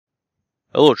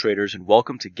Hello traders, and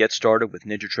welcome to Get Started with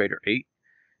NinjaCator 8.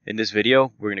 In this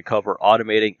video, we're going to cover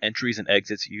automating entries and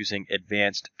exits using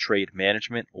Advanced Trade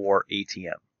Management, or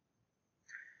ATM.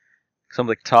 Some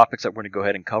of the topics that we're going to go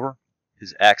ahead and cover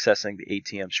is accessing the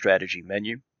ATM Strategy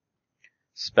menu,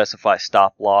 specify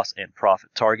stop loss and profit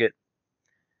target,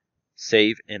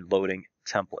 save and loading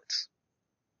templates.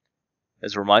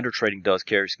 As a reminder, trading does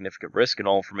carry significant risk, and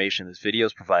all information in this video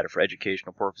is provided for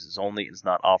educational purposes only and does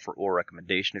not offer or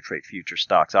recommendation to trade futures,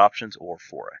 stocks, options, or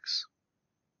Forex.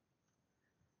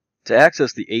 To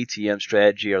access the ATM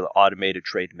strategy or the automated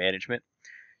trade management,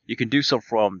 you can do so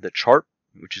from the chart,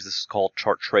 which is called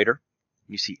Chart Trader.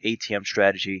 You see ATM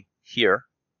strategy here.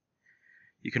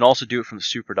 You can also do it from the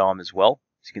Super DOM as well.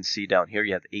 As you can see down here,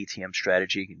 you have the ATM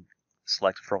strategy. You can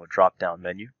select it from a drop-down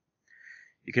menu.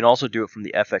 You can also do it from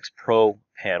the FX Pro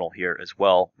panel here as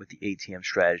well, with the ATM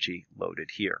strategy loaded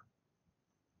here.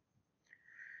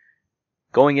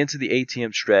 Going into the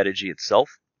ATM strategy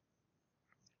itself,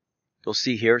 you'll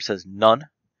see here it says none.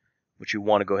 What you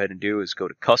want to go ahead and do is go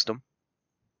to custom.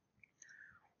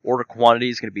 Order quantity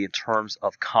is going to be in terms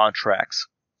of contracts.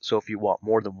 So if you want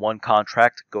more than one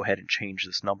contract, go ahead and change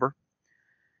this number.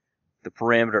 The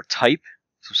parameter type,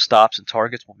 so stops and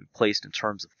targets, will be placed in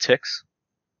terms of ticks.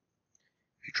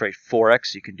 If you trade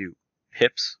Forex, you can do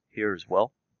pips here as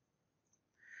well.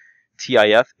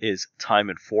 TIF is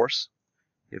time in force.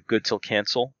 You have good till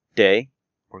cancel, day,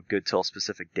 or good till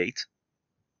specific date.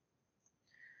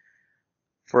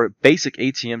 For a basic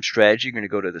ATM strategy, you're going to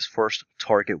go to this first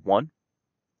target 1.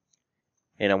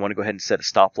 And I want to go ahead and set a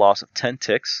stop loss of 10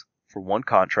 ticks for one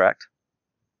contract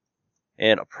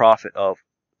and a profit of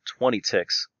 20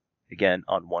 ticks, again,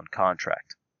 on one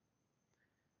contract.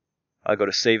 I go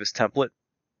to save as template.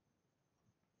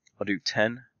 I'll do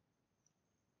 10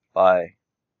 by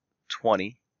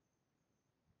 20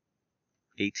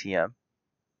 ATM.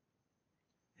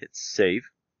 Hit save.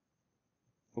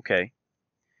 Okay.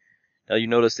 Now you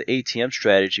notice the ATM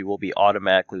strategy will be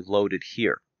automatically loaded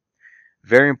here.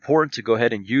 Very important to go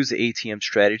ahead and use the ATM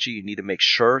strategy. You need to make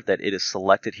sure that it is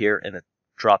selected here in the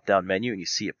drop-down menu and you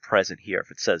see it present here. If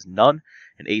it says none,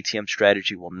 an ATM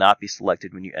strategy will not be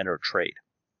selected when you enter a trade.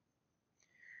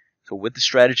 So with the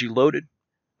strategy loaded,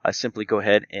 I simply go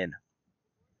ahead and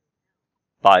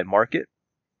buy market.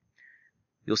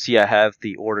 You'll see I have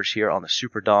the orders here on the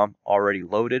Super DOM already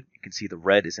loaded. You can see the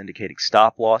red is indicating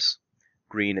stop loss.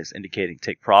 Green is indicating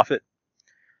take profit.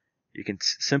 You can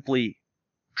simply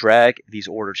drag these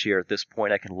orders here. At this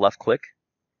point, I can left click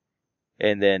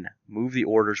and then move the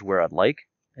orders where I'd like,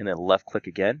 and then left click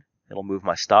again. It'll move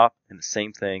my stop, and the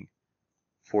same thing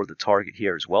for the target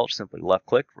here as well. Just simply left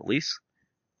click, release,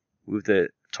 move the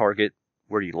target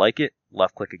where you like it,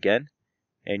 left click again,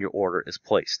 and your order is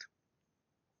placed.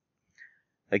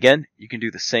 Again, you can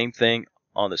do the same thing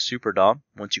on the Super DOM.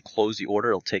 Once you close the order,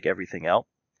 it'll take everything out.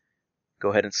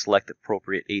 Go ahead and select the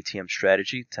appropriate ATM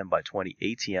strategy, 10 by 20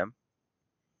 ATM.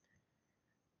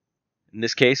 In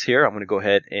this case here, I'm going to go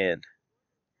ahead and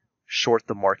short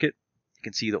the market. You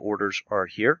can see the orders are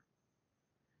here.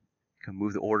 You can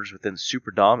move the orders within the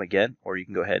Super DOM again, or you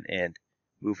can go ahead and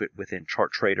move it within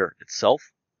Chart Trader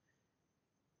itself.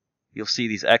 You'll see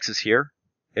these X's here.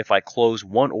 If I close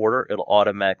one order, it'll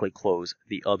automatically close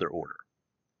the other order.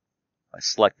 I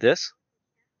select this.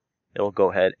 It'll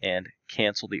go ahead and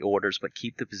cancel the orders, but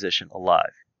keep the position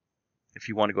alive. If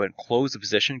you want to go ahead and close the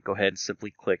position, go ahead and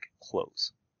simply click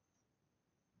Close.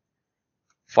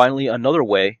 Finally, another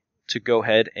way to go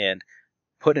ahead and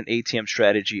put an ATM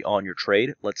strategy on your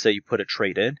trade. Let's say you put a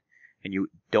trade in and you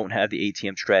don't have the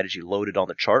ATM strategy loaded on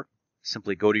the chart.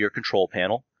 Simply go to your control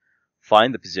panel,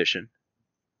 find the position,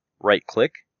 right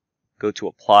click, go to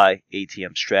Apply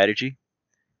ATM Strategy,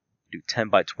 do 10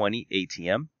 by 20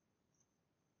 ATM. I'm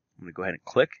going to go ahead and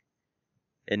click,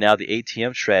 and now the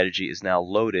ATM strategy is now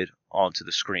loaded onto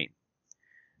the screen.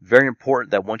 Very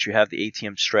important that once you have the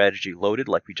ATM strategy loaded,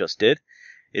 like we just did,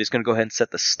 it is going to go ahead and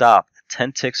set the stop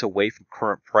 10 ticks away from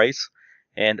current price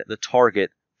and the target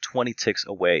 20 ticks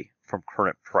away from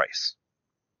current price.